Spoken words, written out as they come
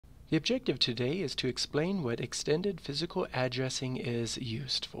The objective today is to explain what extended physical addressing is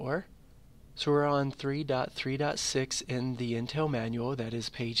used for. So we're on 3.3.6 in the Intel manual, that is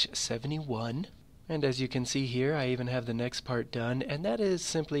page 71. And as you can see here, I even have the next part done, and that is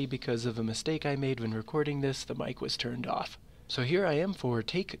simply because of a mistake I made when recording this. The mic was turned off. So here I am for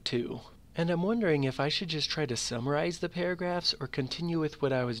take 2. And I'm wondering if I should just try to summarize the paragraphs or continue with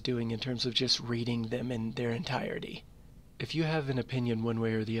what I was doing in terms of just reading them in their entirety. If you have an opinion one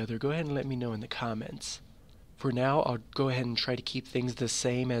way or the other, go ahead and let me know in the comments. For now, I'll go ahead and try to keep things the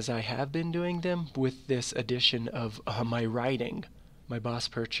same as I have been doing them with this addition of my writing. My boss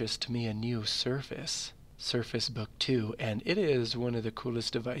purchased me a new Surface Book 2, and it is one of the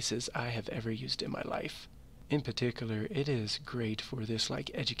coolest devices I have ever used in my life. In particular, it is great for this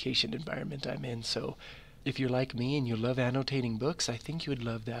education environment I'm in, so if you're like me and you love annotating books, I think you would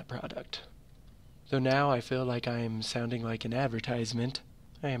love that product. Though now I feel like I'm sounding like an advertisement.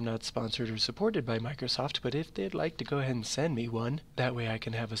 I am not sponsored or supported by Microsoft, but if they'd like to go ahead and send me one, that way I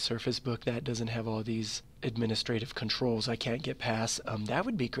can have a Surface Book that doesn't have all these administrative controls I can't get past, that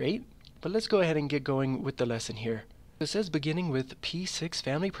would be great. But let's go ahead and get going with the lesson here. It says beginning with P6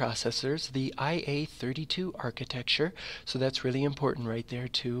 family processors, the IA32 architecture, so that's really important right there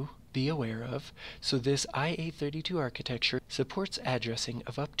to be aware of. So this IA32 architecture supports addressing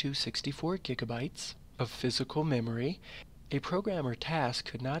of up to 64 gigabytes of physical memory. A program or task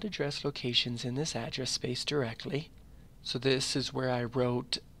could not address locations in this address space directly. So this is where I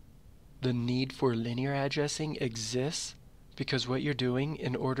wrote the need for linear addressing exists because what you're doing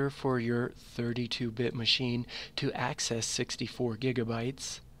in order for your 32-bit machine to access 64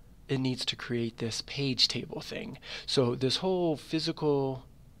 gigabytes, it needs to create this page table thing. So this whole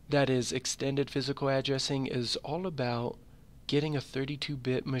that is extended physical addressing is all about getting a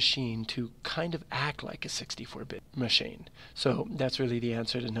 32-bit machine to kind of act like a 64-bit machine. So that's really the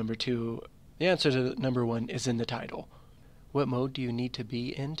answer to number 2. The answer to number 1 is in the title. What mode do you need to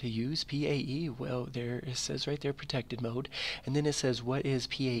be in to use PAE? Well, there it says right there, protected mode. And then it says what is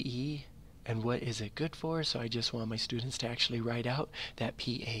PAE and what is it good for? So I just want my students to actually write out that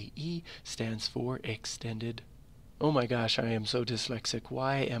PAE stands for extended. Oh my gosh, I am so dyslexic.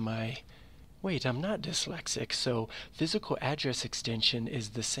 Why am I? Wait, I'm not dyslexic. So physical address extension is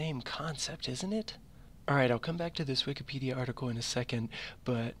the same concept, isn't it? Alright, I'll come back to this Wikipedia article in a second,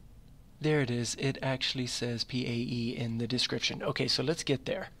 but there it is. It actually says PAE in the description. Okay, so let's get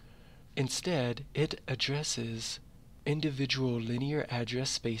there. Instead, it addresses individual linear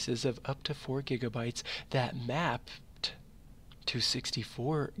address spaces of up to 4 gigabytes that map to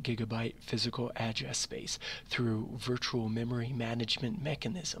 64 gigabyte physical address space through virtual memory management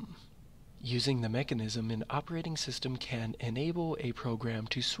mechanism. Using the mechanism, an operating system can enable a program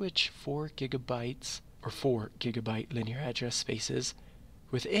to switch 4 gigabyte linear address spaces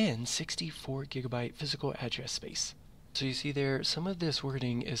within 64 gigabyte physical address space. So you see there, some of this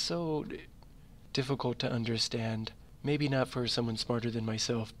wording is so difficult to understand. Maybe not for someone smarter than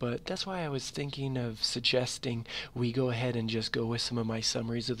myself, but that's why I was thinking of suggesting we go ahead and just go with some of my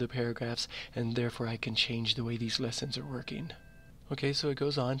summaries of the paragraphs, and therefore I can change the way these lessons are working. Okay, so it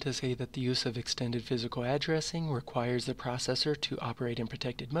goes on to say that the use of extended physical addressing requires the processor to operate in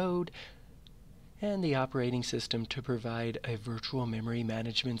protected mode, and the operating system to provide a virtual memory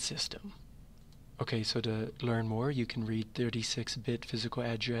management system. Okay, so to learn more, you can read 36-bit physical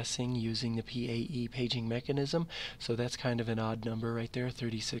addressing using the PAE paging mechanism. So that's kind of an odd number right there,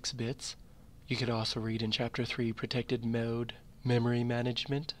 36 bits. You could also read in Chapter 3, Protected Mode Memory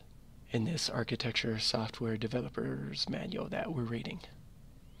Management, in this Architecture Software Developers Manual that we're reading.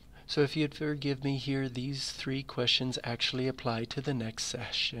 So if you'd forgive me here, these 3 questions actually apply to the next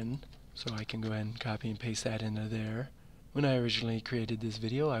session. So I can go ahead and copy and paste that into there. When I originally created this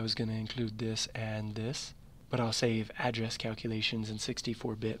video, I was going to include this and this, but I'll save address calculations in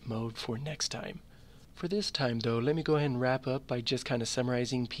 64-bit mode for next time. For this time though, let me go ahead and wrap up by just kind of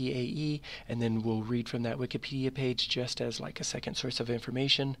summarizing PAE, and then we'll read from that Wikipedia page just as like a second source of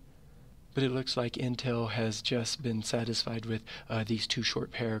information. But it looks like Intel has just been satisfied with these 2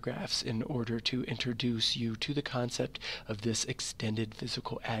 short paragraphs in order to introduce you to the concept of this extended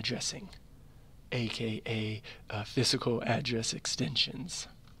physical addressing, aka physical address extensions.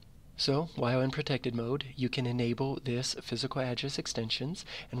 So, while in protected mode, you can enable this physical address extensions,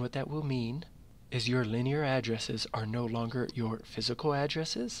 and what that will mean is your linear addresses are no longer your physical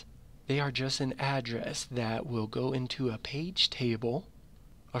addresses. They are just an address that will go into a page table.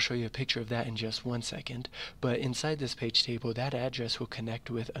 I'll show you a picture of that in just one second, but inside this page table, that address will connect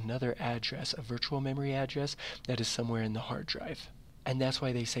with another address, a virtual memory address that is somewhere in the hard drive. And that's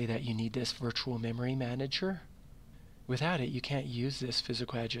why they say that you need this virtual memory manager, Without it, you can't use this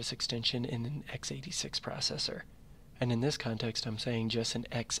physical address extension in an x86 processor. And in this context, I'm saying just an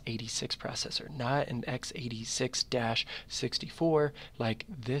x86 processor, not an x86-64, like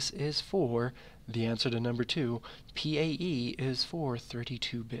this is for, the answer to number 2, PAE is for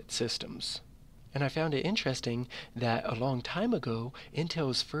 32-bit systems. And I found it interesting that a long time ago,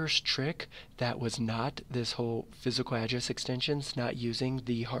 Intel's first trick that was not this whole physical address extensions, not using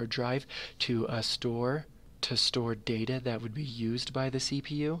the hard drive to store data that would be used by the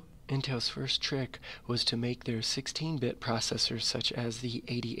CPU. Intel's first trick was to make their 16-bit processors, such as the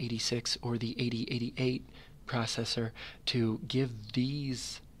 8086 or the 8088 processor, to give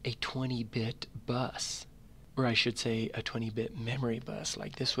these a 20-bit bus, or I should say a 20-bit memory bus.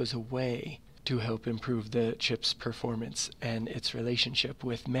 Like, this was a way to help improve the chip's performance and its relationship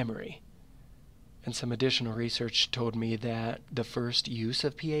with memory. And some additional research told me that the first use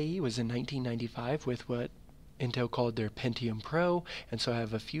of PAE was in 1995 with what Intel called their Pentium Pro, and so I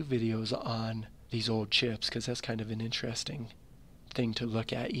have a few videos on these old chips because that's kind of an interesting thing to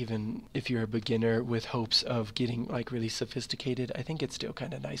look at. Even if you're a beginner with hopes of getting like really sophisticated, I think it's still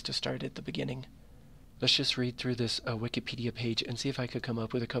kind of nice to start at the beginning. Let's just read through this Wikipedia page and see if I could come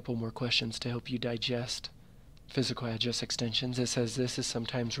up with a couple more questions to help you digest physical address extensions. It says this is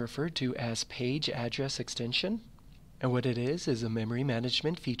sometimes referred to as page address extension. And what it is a memory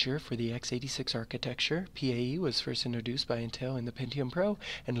management feature for the x86 architecture. PAE was first introduced by Intel in the Pentium Pro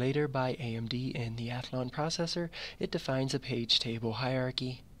and later by AMD in the Athlon processor. It defines a page table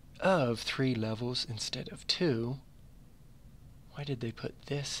hierarchy of 3 levels instead of 2. Why did they put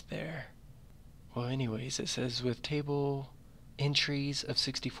this there? Well, anyways, it says with table entries of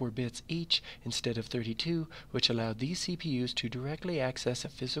 64 bits each instead of 32, which allowed these CPUs to directly access a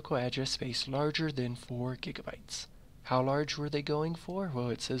physical address space larger than 4 gigabytes. How large were they going for? Well,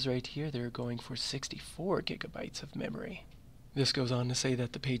 it says right here they're going for 64 gigabytes of memory. This goes on to say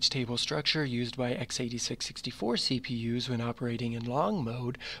that the page table structure used by x86-64 CPUs when operating in long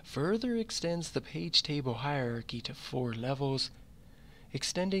mode further extends the page table hierarchy to 4 levels,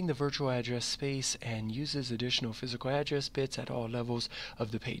 extending the virtual address space, and uses additional physical address bits at all levels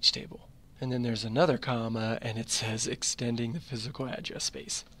of the page table. And then there's another comma, and it says extending the physical address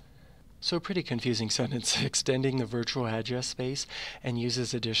space. So a pretty confusing sentence, extending the virtual address space and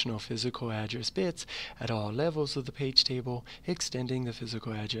uses additional physical address bits at all levels of the page table, extending the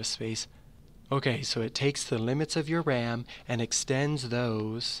physical address space. Okay, so it takes the limits of your RAM and extends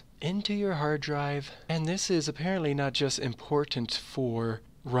those into your hard drive. And this is apparently not just important for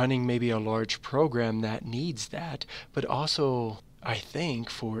running maybe a large program that needs that, but also, I think,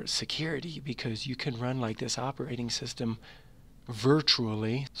 for security, because you can run like this operating system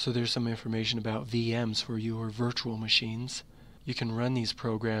virtually. So there's some information about VMs for your virtual machines. You can run these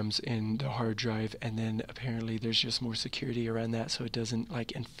programs in the hard drive, and then apparently there's just more security around that so it doesn't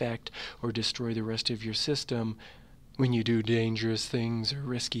like infect or destroy the rest of your system when you do dangerous things or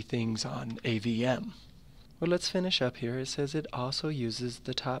risky things on a VM. Well, let's finish up here. It says it also uses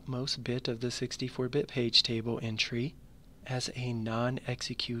the topmost bit of the 64-bit page table entry as a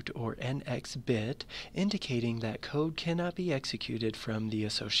non-execute or NX bit, indicating that code cannot be executed from the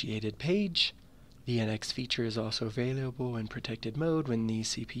associated page. The NX feature is also available in protected mode when the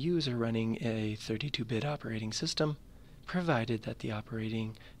CPUs are running a 32-bit operating system, provided that the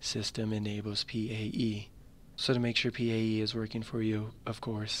operating system enables PAE. So to make sure PAE is working for you, of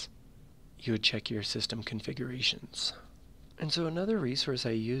course, you would check your system configurations. And so another resource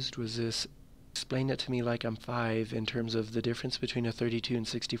I used was this Explain It to Me Like I'm 5 in terms of the difference between a 32 and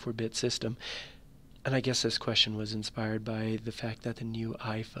 64-bit system. And I guess this question was inspired by the fact that the new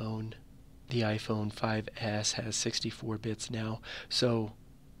iPhone, the iPhone 5S, has 64 bits now. So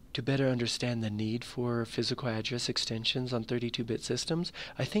to better understand the need for physical address extensions on 32-bit systems,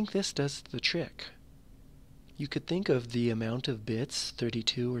 I think this does the trick. You could think of the amount of bits,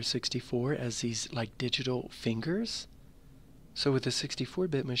 32 or 64, as these like digital fingers. So with a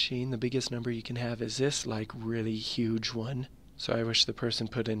 64-bit machine, the biggest number you can have is this like really huge one. So I wish the person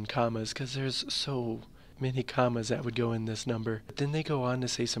put in commas, because there's so many commas that would go in this number. But then they go on to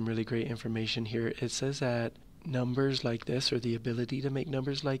say some really great information here. It says that numbers like this, or the ability to make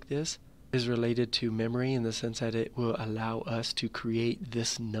numbers like this, is related to memory in the sense that it will allow us to create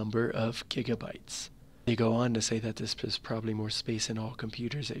this number of gigabytes. They go on to say that this is probably more space than all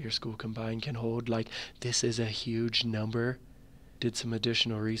computers at your school combined can hold. Like, this is a huge number. Did some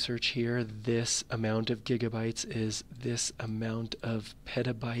additional research here. This amount of gigabytes is this amount of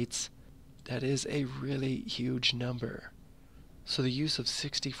petabytes. That is a really huge number. So the use of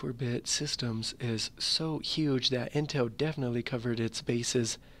 64-bit systems is so huge that Intel definitely covered its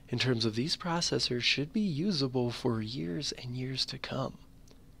bases in terms of these processors should be usable for years and years to come.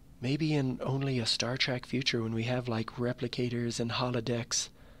 Maybe in only a Star Trek future when we have like replicators and holodecks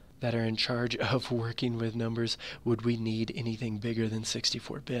that are in charge of working with numbers, would we need anything bigger than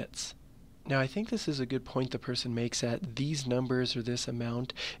 64 bits? Now, I think this is a good point the person makes, that these numbers or this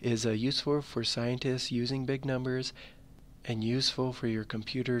amount is useful for scientists using big numbers and useful for your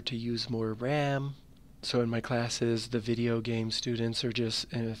computer to use more RAM. So in my classes, the video game students are just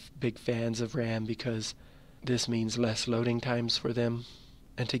big fans of RAM because this means less loading times for them.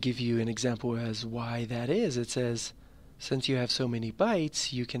 And to give you an example as why that is, it says, since you have so many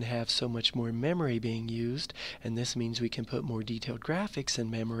bytes, you can have so much more memory being used, and this means we can put more detailed graphics in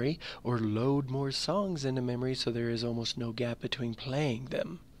memory or load more songs into memory so there is almost no gap between playing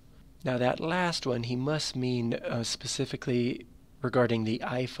them. Now that last one, he must mean specifically regarding the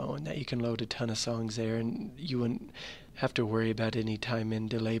iPhone, that you can load a ton of songs there and you wouldn't have to worry about any time in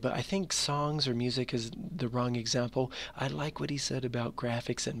delay. But I think songs or music is the wrong example. I like what he said about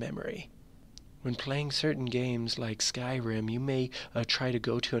graphics and memory. When playing certain games like Skyrim, you may try to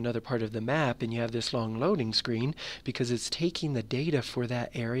go to another part of the map and you have this long loading screen because it's taking the data for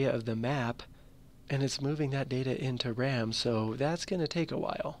that area of the map and it's moving that data into RAM, so that's going to take a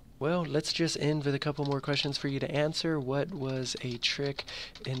while. Well, let's just end with a couple more questions for you to answer. What was a trick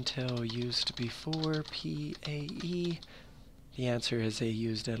Intel used before PAE? The answer is they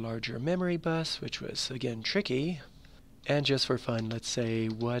used a larger memory bus, which was, again, tricky. And just for fun, let's say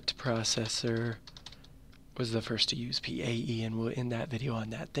what processor was the first to use PAE, and we'll end that video on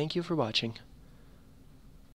that. Thank you for watching.